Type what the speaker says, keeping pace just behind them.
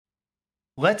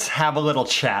Let's have a little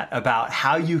chat about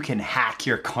how you can hack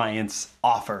your clients'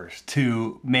 offers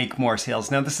to make more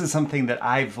sales. Now, this is something that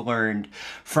I've learned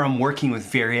from working with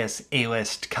various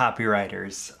A-list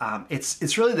copywriters.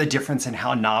 It's really the difference in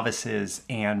how novices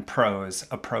and pros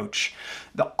approach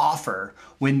the offer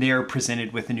when they're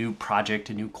presented with a new project,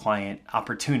 a new client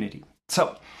opportunity.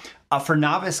 So, for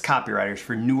novice copywriters,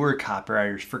 for newer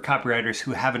copywriters, for copywriters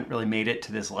who haven't really made it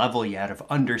to this level yet of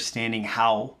understanding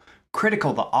how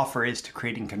critical the offer is to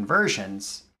creating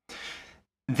conversions,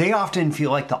 they often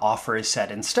feel like the offer is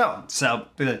set in stone. So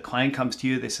the client comes to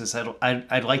you, they says,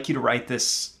 I'd like you to write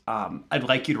this, I'd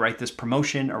like you to write this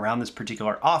promotion around this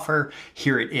particular offer.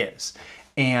 Here it is.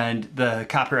 And the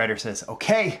copywriter says,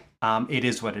 okay, it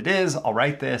is what it is. I'll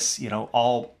write this,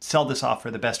 I'll sell this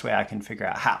offer the best way I can figure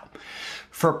out how.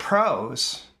 For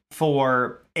pros,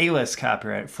 for A-list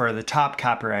copyright, for the top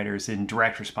copywriters in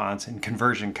direct response and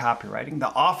conversion copywriting,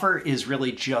 the offer is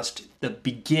really just the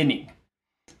beginning.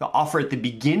 The offer at the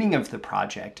beginning of the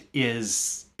project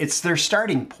it's their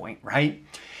starting point, right?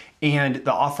 And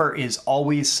the offer is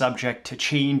always subject to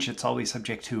change. It's always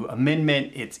subject to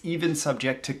amendment. It's even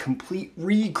subject to complete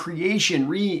recreation,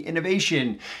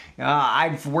 re-innovation.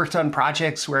 I've worked on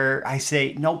projects where I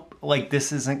say, nope, like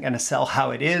this isn't going to sell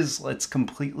how it is. Let's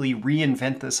completely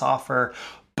reinvent this offer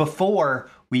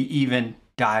before we even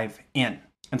dive in.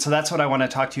 And so that's what I want to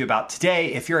talk to you about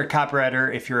today. If you're a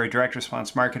copywriter, if you're a direct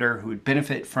response marketer who would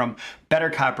benefit from better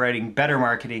copywriting, better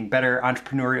marketing, better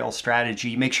entrepreneurial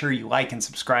strategy, make sure you like and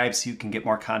subscribe so you can get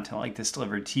more content like this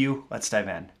delivered to you. Let's dive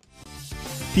in.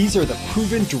 These are the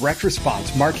proven direct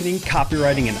response marketing,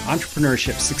 copywriting, and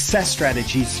entrepreneurship success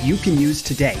strategies you can use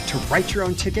today to write your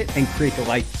own ticket and create the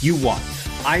life you want.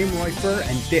 I am Roy Furr,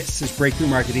 and this is Breakthrough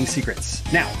Marketing Secrets.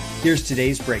 Now, here's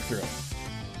today's breakthrough.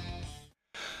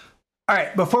 All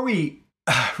right, before we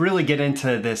really get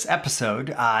into this episode,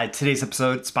 today's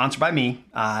episode is sponsored by me.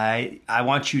 I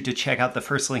want you to check out the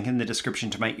first link in the description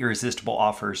to my Irresistible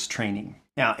Offers training.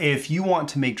 Now, if you want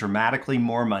to make dramatically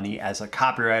more money as a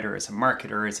copywriter, as a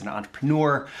marketer, as an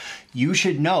entrepreneur, you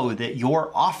should know that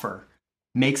your offer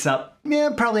makes up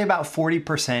probably about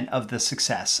 40% of the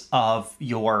success of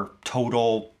your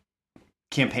total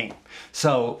campaign.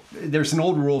 So there's an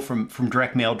old rule from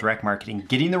direct mail, direct marketing: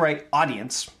 getting the right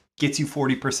audience gets you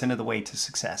 40% of the way to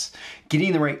success.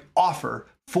 Getting the right offer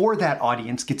for that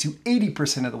audience gets you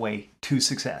 80% of the way to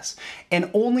success.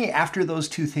 And only after those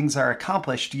two things are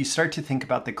accomplished do you start to think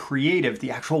about the creative,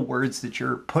 the actual words that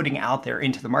you're putting out there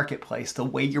into the marketplace, the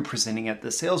way you're presenting at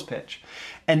the sales pitch.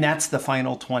 And that's the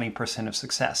final 20% of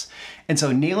success. And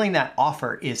so nailing that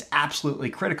offer is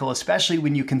absolutely critical, especially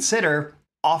when you consider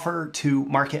offer to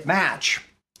market match.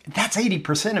 That's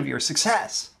 80% of your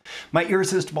success. My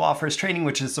Irresistible Offers training,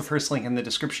 which is the first link in the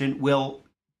description, will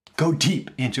go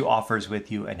deep into offers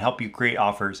with you and help you create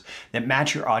offers that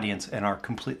match your audience and are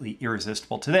completely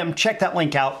irresistible to them. Check that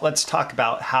link out. Let's talk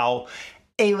about how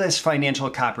A-list financial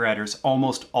copywriters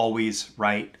almost always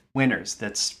write winners.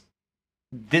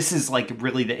 This is like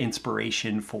really the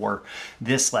inspiration for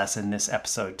this lesson, this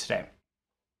episode today.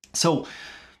 So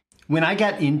when I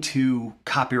got into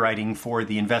copywriting for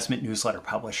the investment newsletter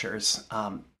publishers,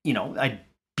 I'd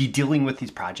be dealing with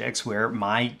these projects where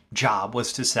my job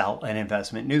was to sell an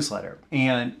investment newsletter.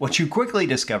 And what you quickly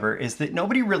discover is that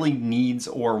nobody really needs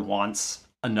or wants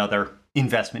another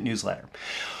investment newsletter.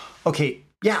 Okay,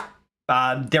 yeah,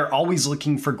 they're always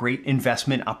looking for great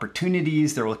investment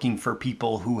opportunities. They're looking for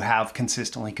people who have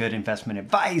consistently good investment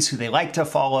advice, who they like to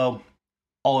follow,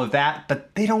 all of that,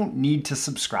 but they don't need to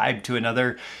subscribe to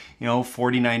another,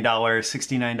 $49,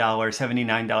 $69,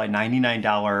 $79,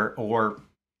 $99, or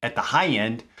at the high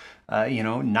end,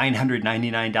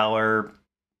 $999,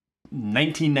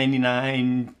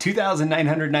 $1,999,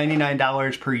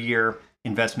 $2,999 per year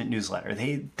investment newsletter.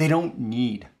 They don't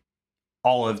need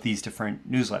all of these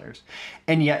different newsletters.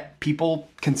 And yet people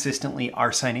consistently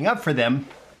are signing up for them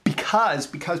because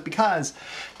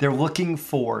they're looking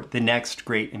for the next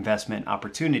great investment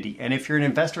opportunity. And if you're an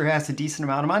investor who has a decent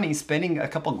amount of money, spending a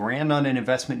couple grand on an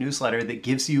investment newsletter that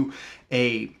gives you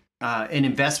an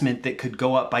investment that could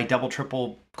go up by double,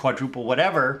 triple, quadruple,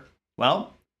 whatever,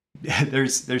 well,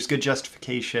 there's good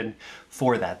justification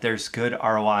for that. There's good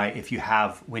ROI if you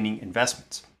have winning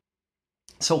investments.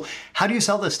 So how do you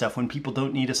sell this stuff when people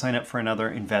don't need to sign up for another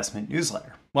investment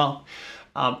newsletter? Well,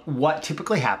 what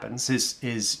typically happens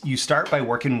is you start by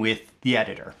working with the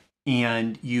editor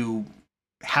and you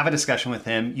have a discussion with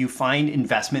them. You find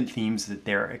investment themes that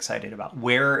they're excited about.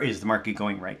 Where is the market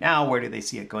going right now? Where do they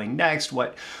see it going next?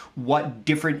 What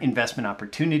different investment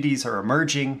opportunities are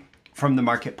emerging from the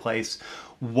marketplace?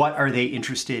 What are they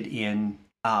interested in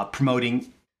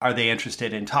promoting are they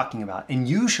interested in talking about? And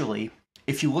usually,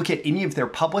 if you look at any of their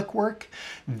public work,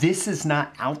 this is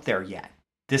not out there yet.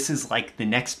 This is like the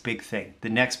next big thing, the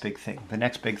next big thing, the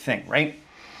next big thing, right?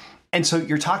 And so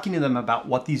you're talking to them about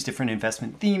what these different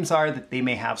investment themes are that they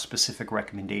may have specific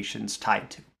recommendations tied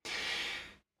to.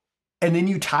 And then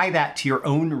you tie that to your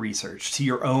own research, to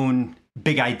your own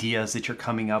big ideas that you're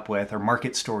coming up with or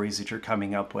market stories that you're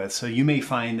coming up with. So you may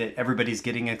find that everybody's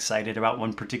getting excited about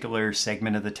one particular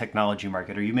segment of the technology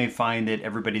market, or you may find that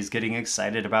everybody's getting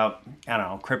excited about, I don't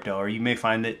know, crypto, or you may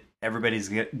find that everybody's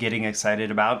getting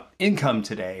excited about income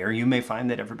today, or you may find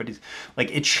that everybody's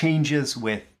like, it changes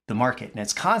with the market and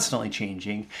it's constantly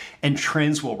changing, and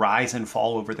trends will rise and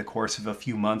fall over the course of a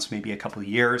few months, maybe a couple of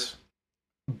years.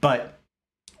 But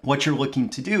what you're looking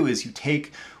to do is you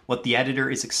take what the editor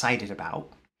is excited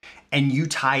about and you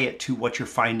tie it to what you're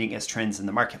finding as trends in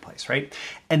the marketplace, right?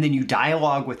 And then you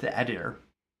dialogue with the editor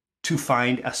to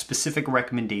find a specific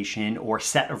recommendation or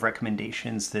set of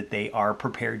recommendations that they are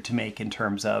prepared to make in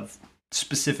terms of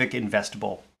specific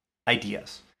investable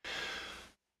ideas.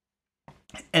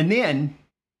 And then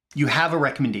you have a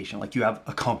recommendation, like you have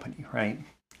a company, right?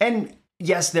 And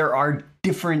yes, there are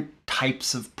different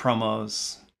types of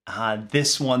promos.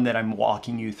 This one that I'm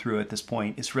walking you through at this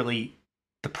point is really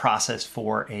the process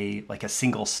for a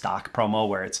single stock promo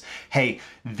where it's, hey,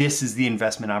 this is the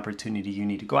investment opportunity you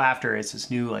need to go after. It's this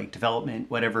new development,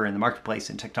 whatever, in the marketplace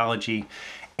and technology.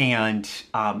 And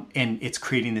it's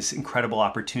creating this incredible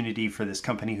opportunity for this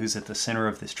company who's at the center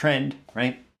of this trend,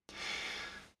 right?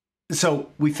 So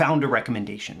we found a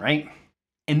recommendation, right?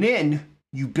 And then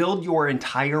you build your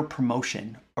entire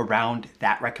promotion around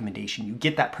that recommendation. You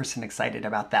get that person excited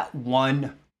about that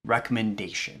one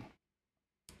recommendation.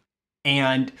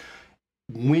 And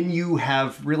when you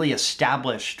have really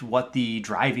established what the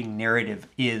driving narrative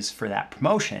is for that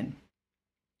promotion,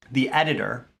 the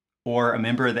editor or a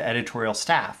member of the editorial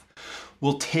staff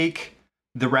will take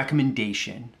the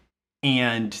recommendation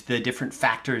and the different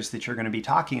factors that you're going to be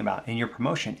talking about in your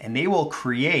promotion, and they will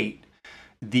create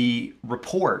the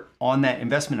report on that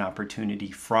investment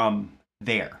opportunity from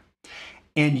there.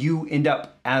 And you end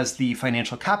up, as the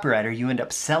financial copywriter, you end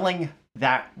up selling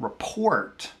that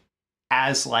report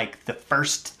as like the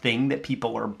first thing that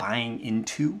people are buying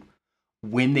into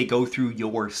when they go through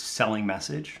your selling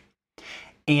message.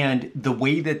 And the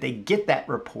way that they get that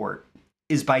report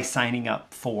is by signing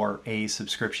up for a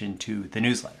subscription to the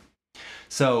newsletter.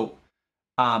 So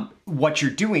what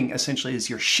you're doing essentially is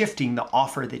you're shifting the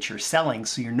offer that you're selling.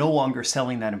 So you're no longer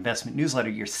selling that investment newsletter,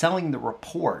 you're selling the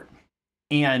report.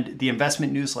 And the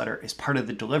investment newsletter is part of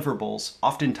the deliverables.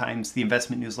 Oftentimes, the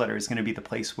investment newsletter is going to be the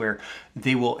place where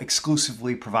they will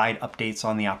exclusively provide updates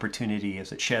on the opportunity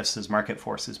as it shifts, as market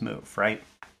forces move, right?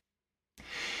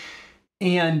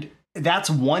 And that's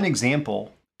one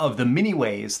example of the many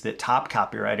ways that top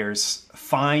copywriters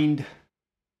find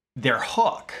their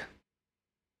hook.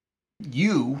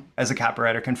 You, as a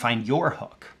copywriter, can find your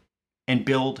hook and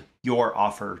build your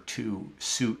offer to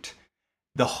suit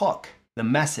the hook, the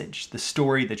message, the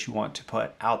story that you want to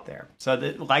put out there. So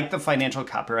that, like the financial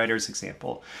copywriter's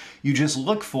example, you just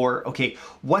look for, okay,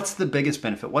 what's the biggest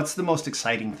benefit? What's the most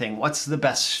exciting thing? What's the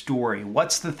best story?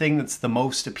 What's the thing that's the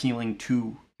most appealing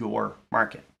to your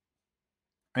market?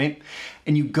 Right?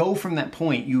 And you go from that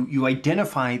point, you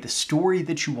identify the story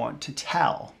that you want to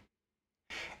tell,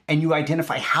 and you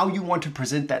identify how you want to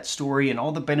present that story and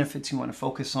all the benefits you want to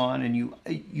focus on, and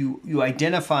you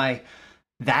identify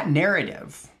that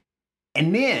narrative.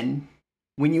 And then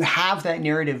when you have that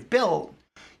narrative built,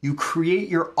 you create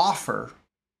your offer,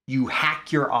 you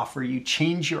hack your offer, you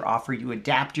change your offer, you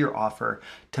adapt your offer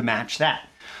to match that.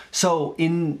 So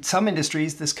in some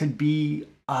industries, this could be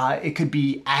it could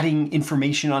be adding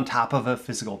information on top of a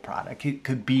physical product. It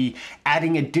could be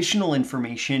adding additional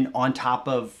information on top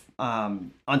of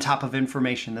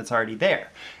information that's already there.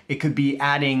 It could be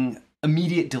adding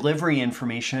immediate delivery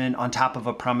information on top of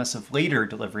a promise of later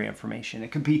delivery information.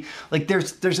 It could be like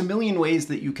there's a million ways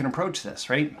that you can approach this,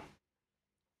 right?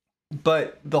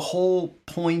 But the whole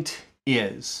point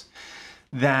is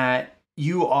that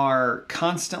you are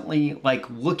constantly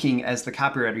looking, as the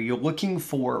copywriter, you're looking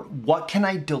for, what can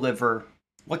I deliver?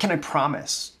 What can I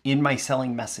promise in my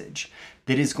selling message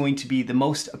that is going to be the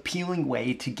most appealing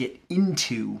way to get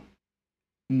into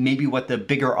maybe what the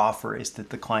bigger offer is that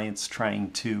the client's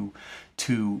trying to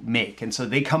make? And so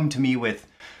they come to me with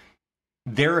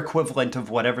their equivalent of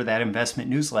whatever that investment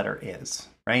newsletter is,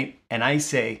 right? And I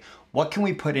say, what can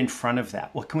we put in front of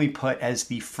that? What can we put as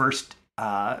the first,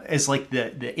 as like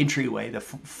the entryway, the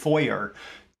foyer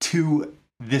to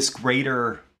this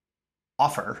greater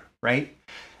offer, right?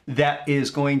 that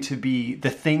is going to be the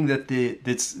thing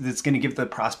that's going to give the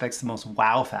prospects the most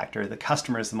wow factor, the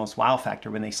customers the most wow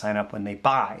factor when they sign up, when they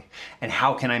buy, and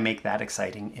how can I make that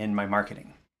exciting in my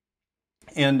marketing?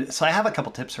 And so I have a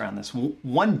couple tips around this.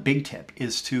 One big tip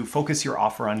is to focus your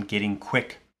offer on getting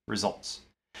quick results.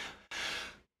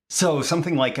 So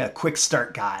something like a quick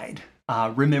start guide,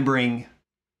 remembering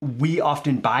we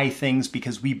often buy things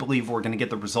because we believe we're going to get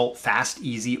the result fast,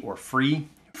 easy, or free.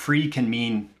 Free can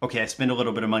mean, okay, I spend a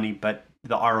little bit of money, but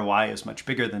the ROI is much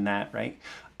bigger than that, right?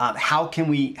 How can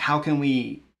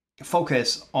we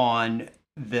focus on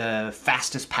the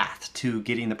fastest path to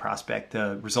getting the prospect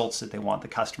the results that they want, the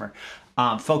customer?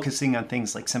 Focusing on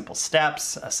things like simple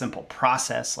steps, a simple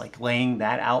process, like laying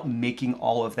that out, making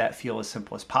all of that feel as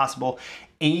simple as possible.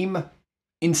 Aim,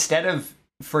 instead of,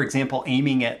 for example,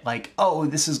 aiming at like, oh,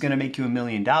 this is going to make you $1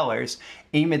 million,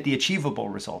 aim at the achievable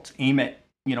results. Aim at,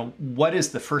 what is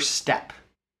the first step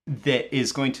that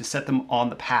is going to set them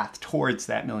on the path towards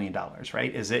that $1 million,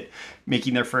 right? Is it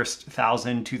making their first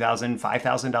 $1,000, $2,000,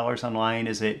 $5,000 online?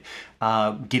 Is it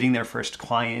getting their first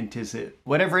client? Is it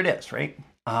whatever it is, right?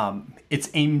 It's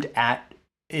aimed at,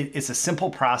 it's a simple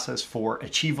process for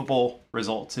achievable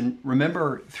results. And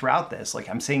remember throughout this, like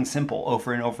I'm saying simple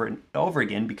over and over and over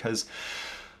again, because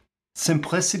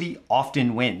simplicity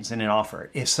often wins in an offer.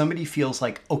 If somebody feels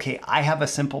like, okay, I have a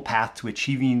simple path to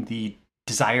achieving the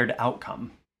desired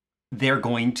outcome, they're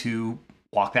going to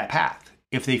walk that path.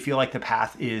 If they feel like the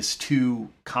path is too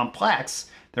complex,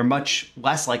 they're much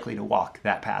less likely to walk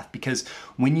that path, because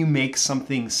when you make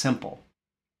something simple,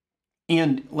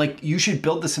 and like you should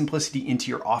build the simplicity into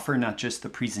your offer, not just the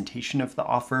presentation of the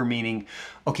offer, meaning,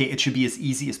 okay, it should be as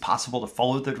easy as possible to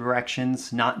follow the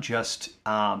directions, not just,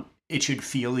 it should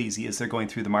feel easy as they're going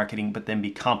through the marketing, but then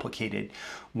be complicated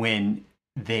when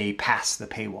they pass the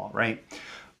paywall, right?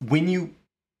 When you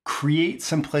create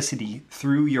simplicity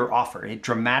through your offer, it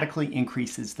dramatically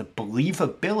increases the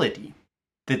believability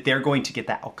that they're going to get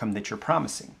the outcome that you're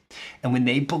promising. And when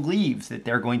they believe that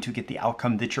they're going to get the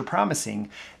outcome that you're promising,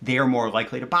 they are more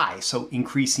likely to buy. So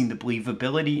increasing the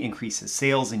believability increases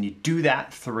sales, and you do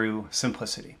that through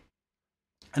simplicity.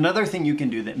 Another thing you can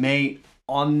do that may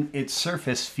on its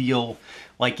surface feel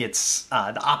like it's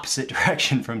the opposite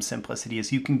direction from simplicity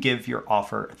is you can give your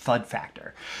offer thud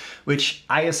factor, which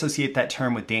I associate that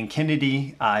term with Dan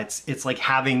Kennedy. It's like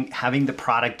having the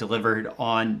product delivered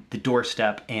on the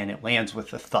doorstep and it lands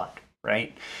with a thud,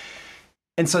 right?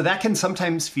 And so that can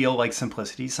sometimes feel like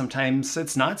simplicity. Sometimes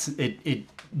it's not. It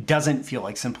doesn't feel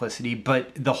like simplicity,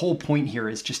 but the whole point here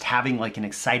is just having like an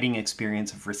exciting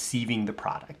experience of receiving the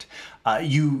product.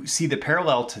 You see the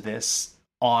parallel to this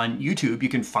on YouTube. You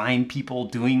can find people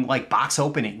doing like box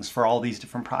openings for all these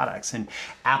different products. And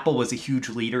Apple was a huge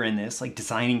leader in this, like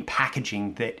designing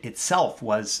packaging that itself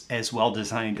was as well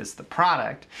designed as the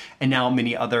product. And now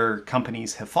many other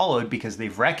companies have followed because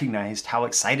they've recognized how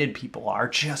excited people are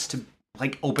just to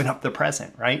like open up the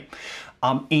present, right?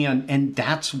 And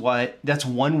that's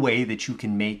one way that you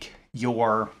can make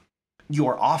your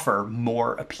offer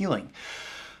more appealing.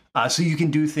 So you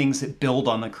can do things that build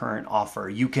on the current offer.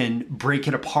 You can break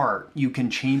it apart. You can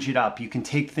change it up. You can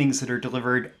take things that are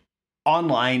delivered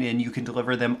online and you can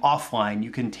deliver them offline.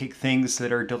 You can take things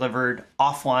that are delivered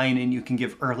offline and you can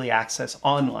give early access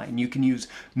online. You can use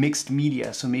mixed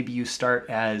media. So maybe you start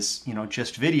as,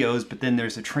 just videos, but then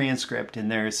there's a transcript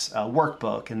and there's a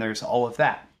workbook and there's all of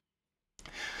that.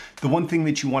 The one thing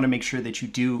that you want to make sure that you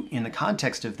do in the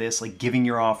context of this, like giving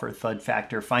your offer thud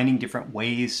factor, finding different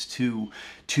ways to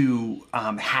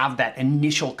have that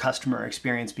initial customer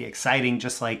experience be exciting,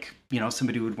 just like,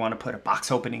 somebody would want to put a box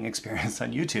opening experience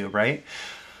on YouTube, right?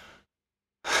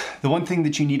 The one thing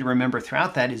that you need to remember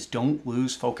throughout that is don't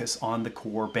lose focus on the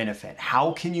core benefit.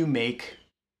 How can you make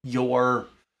it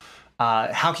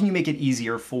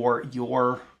easier for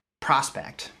your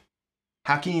prospect?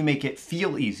 How can you make it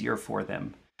feel easier for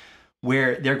them,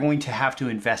 where they're going to have to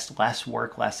invest less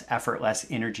work, less effort, less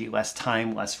energy, less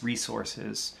time, less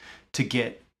resources to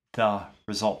get the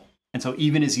result? And so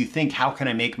even as you think, how can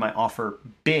I make my offer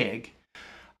big?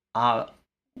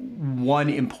 One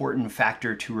important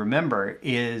factor to remember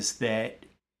is that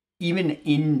even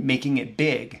in making it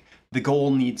big, the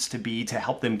goal needs to be to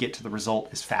help them get to the result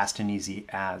as fast and easy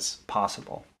as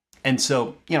possible. And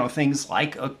so, things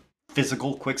like a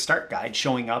physical quick start guide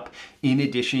showing up in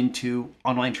addition to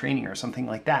online training or something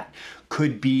like that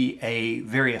could be a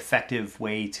very effective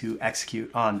way to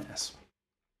execute on this.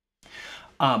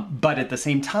 But at the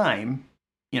same time,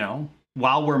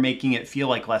 while we're making it feel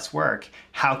like less work,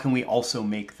 how can we also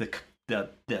make the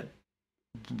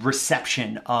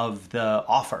reception of the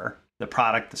offer, the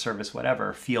product, the service,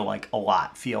 whatever, feel like a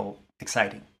lot, feel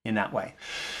exciting, in that way.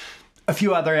 A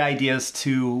few other ideas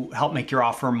to help make your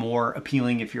offer more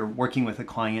appealing if you're working with a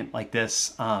client like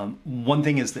this. One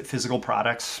thing is that physical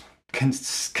products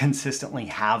consistently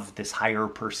have this higher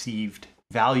perceived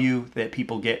value, that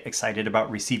people get excited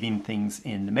about receiving things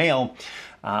in the mail.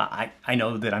 I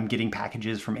know that I'm getting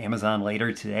packages from Amazon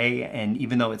later today, and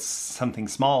even though it's something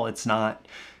small, it's not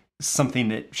something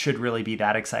that should really be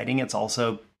that exciting. It's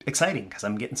also exciting because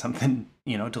I'm getting something,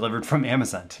 delivered from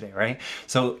Amazon today, right?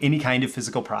 So any kind of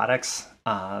physical products,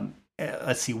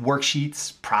 let's see,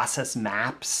 worksheets, process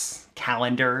maps,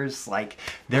 calendars, like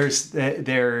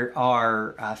there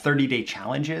are 30-day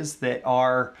challenges that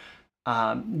are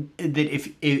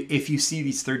that if you see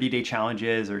these 30-day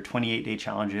challenges or 28-day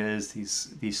challenges,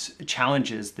 these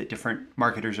challenges that different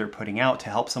marketers are putting out to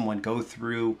help someone go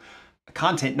through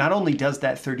content, not only does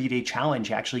that 30-day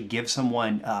challenge actually give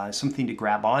someone something to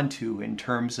grab onto in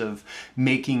terms of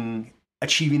making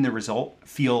achieving the result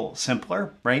feel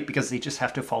simpler, right? Because they just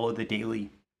have to follow the daily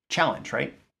challenge,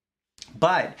 right?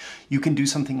 But you can do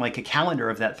something like a calendar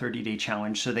of that 30-day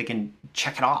challenge so they can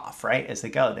check it off, right? As they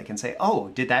go, they can say, oh,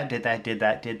 did that, did that, did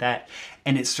that, did that.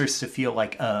 And it starts to feel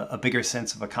like a bigger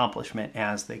sense of accomplishment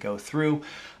as they go through.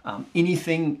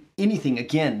 Anything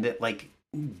again, that like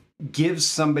gives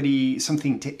somebody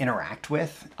something to interact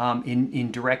with.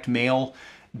 In direct mail,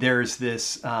 there's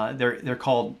this, they're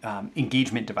called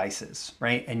engagement devices,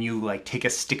 right? And you like take a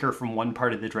sticker from one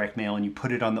part of the direct mail and you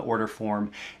put it on the order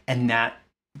form, and that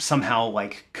somehow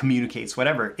like communicates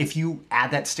whatever. If you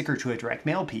add that sticker to a direct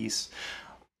mail piece,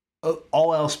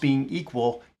 all else being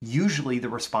equal, usually the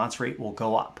response rate will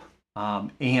go up.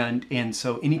 And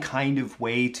so any kind of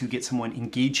way to get someone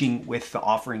engaging with the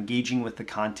offer, engaging with the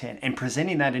content, and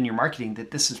presenting that in your marketing,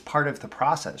 that this is part of the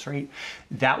process, right?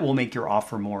 That will make your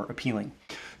offer more appealing.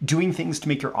 Doing things to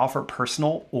make your offer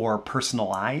personal or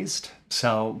personalized.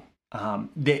 So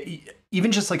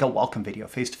even just like a welcome video,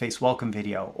 face-to-face welcome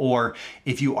video, or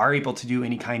if you are able to do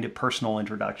any kind of personal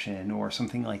introduction or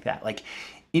something like that, like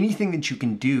anything that you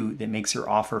can do that makes your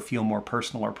offer feel more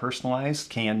personal or personalized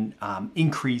can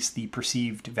increase the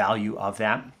perceived value of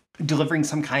that. Delivering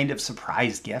some kind of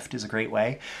surprise gift is a great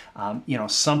way.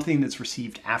 Something that's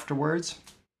received afterwards.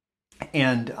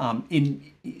 And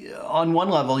on one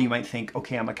level, you might think,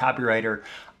 okay, I'm a copywriter.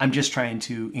 I'm just trying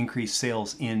to increase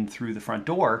sales in through the front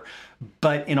door.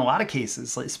 But in a lot of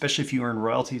cases, especially if you earn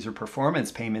royalties or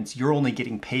performance payments, you're only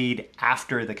getting paid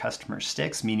after the customer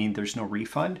sticks, meaning there's no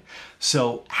refund.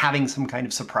 So having some kind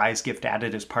of surprise gift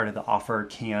added as part of the offer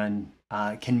can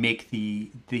make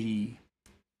the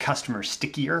customer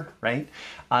stickier, right?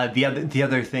 The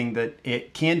other thing that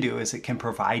it can do is it can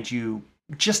provide you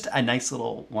just a nice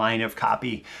little line of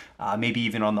copy, maybe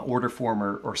even on the order form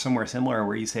or somewhere similar,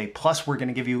 where you say, plus we're going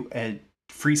to give you a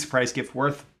free surprise gift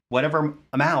worth whatever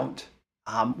amount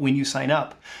when you sign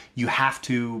up. You have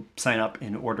to sign up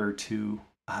in order to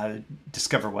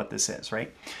discover what this is,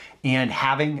 right?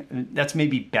 And that's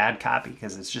maybe bad copy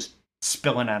because it's just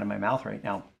spilling out of my mouth right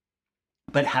now.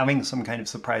 But having some kind of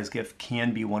surprise gift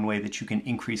can be one way that you can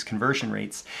increase conversion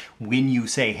rates when you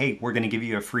say, hey, we're going to give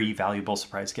you a free valuable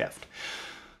surprise gift.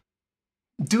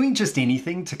 Doing just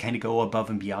anything to kind of go above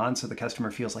and beyond so the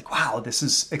customer feels like, wow, this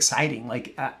is exciting.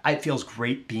 Like, it feels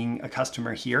great being a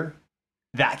customer here.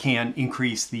 That can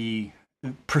increase the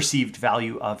perceived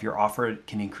value of your offer. It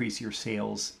can increase your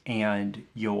sales and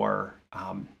your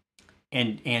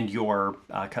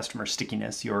customer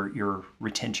stickiness, your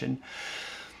retention.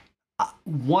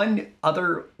 One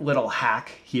other little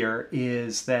hack here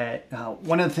is that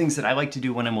one of the things that I like to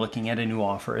do when I'm looking at a new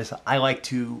offer is I like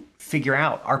to figure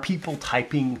out, are people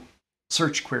typing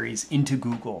search queries into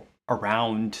Google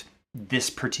around this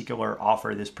particular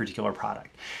offer, this particular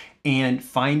product, and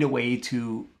find a way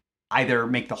to either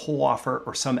make the whole offer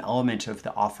or some element of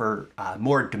the offer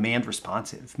more demand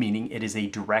responsive, meaning it is a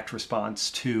direct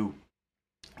response to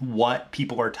what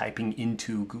people are typing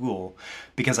into Google,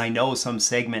 because I know some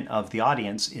segment of the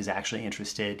audience is actually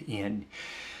interested in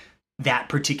that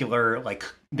particular, like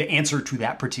the answer to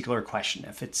that particular question.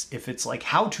 If it's like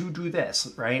how to do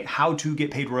this, right? How to get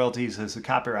paid royalties as a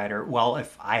copywriter. Well,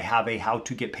 if I have a how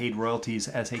to get paid royalties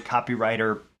as a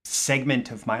copywriter segment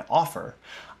of my offer,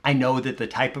 I know that the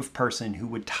type of person who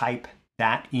would type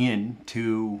that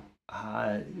into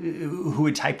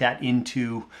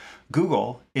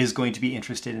Google is going to be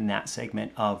interested in that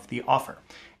segment of the offer.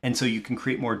 And so you can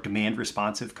create more demand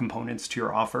responsive components to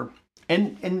your offer.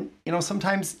 And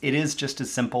sometimes it is just as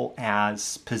simple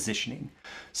as positioning.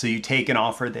 So you take an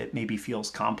offer that maybe feels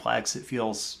complex, it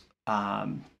feels a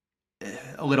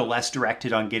little less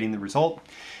directed on getting the result,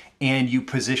 and you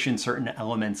position certain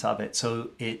elements of it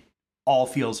so it all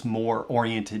feels more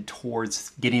oriented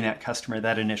towards getting that customer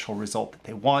that initial result that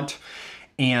they want.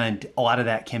 And a lot of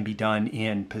that can be done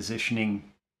in positioning.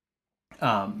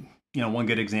 One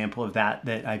good example of that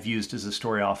I've used as a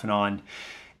story off and on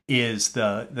is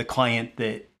the client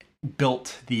that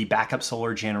built the backup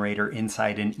solar generator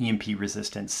inside an EMP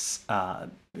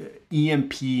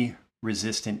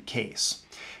resistant case.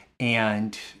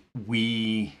 And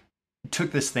we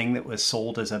took this thing that was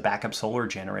sold as a backup solar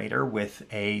generator with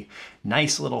a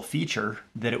nice little feature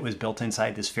that it was built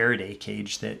inside this Faraday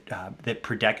cage that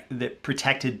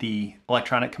protected the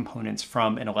electronic components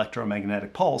from an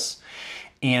electromagnetic pulse.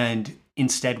 And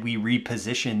instead, we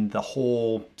repositioned the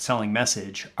whole selling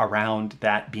message around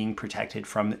that being protected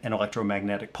from an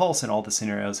electromagnetic pulse and all the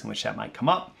scenarios in which that might come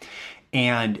up,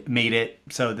 and made it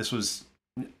so this was,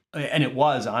 and it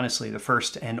was honestly the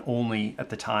first and only at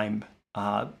the time,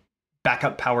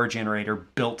 backup power generator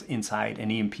built inside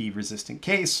an EMP resistant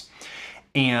case.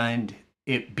 And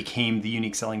it became the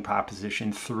unique selling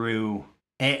proposition through,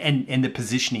 and the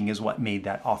positioning is what made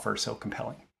that offer so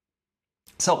compelling.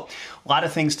 So a lot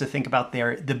of things to think about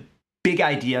there. The big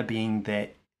idea being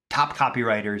that top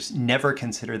copywriters never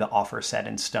consider the offer set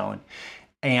in stone.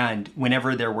 And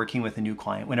whenever they're working with a new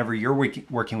client, whenever you're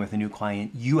working with a new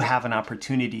client, you have an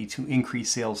opportunity to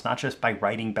increase sales, not just by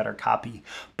writing better copy,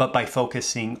 but by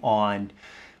focusing on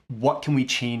what can we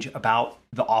change about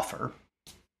the offer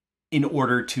in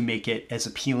order to make it as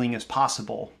appealing as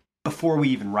possible before we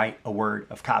even write a word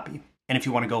of copy. And if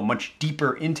you want to go much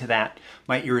deeper into that,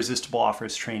 my Irresistible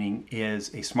Offers training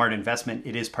is a smart investment.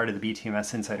 It is part of the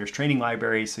BTMS Insiders training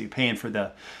library. So you pay in for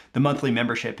the monthly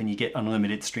membership and you get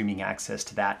unlimited streaming access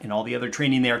to that and all the other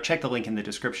training there. Check the link in the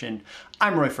description.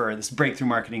 I'm Roy Furr. This is Breakthrough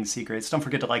Marketing Secrets. Don't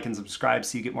forget to like and subscribe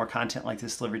so you get more content like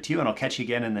this delivered to you. And I'll catch you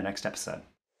again in the next episode.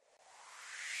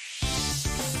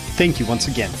 Thank you once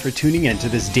again for tuning in to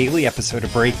this daily episode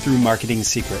of Breakthrough Marketing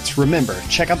Secrets. Remember,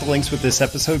 check out the links with this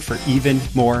episode for even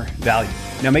more value.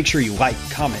 Now make sure you like,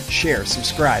 comment, share,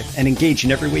 subscribe, and engage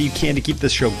in every way you can to keep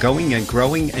this show going and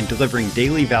growing and delivering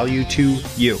daily value to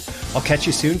you. I'll catch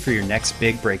you soon for your next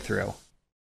big breakthrough.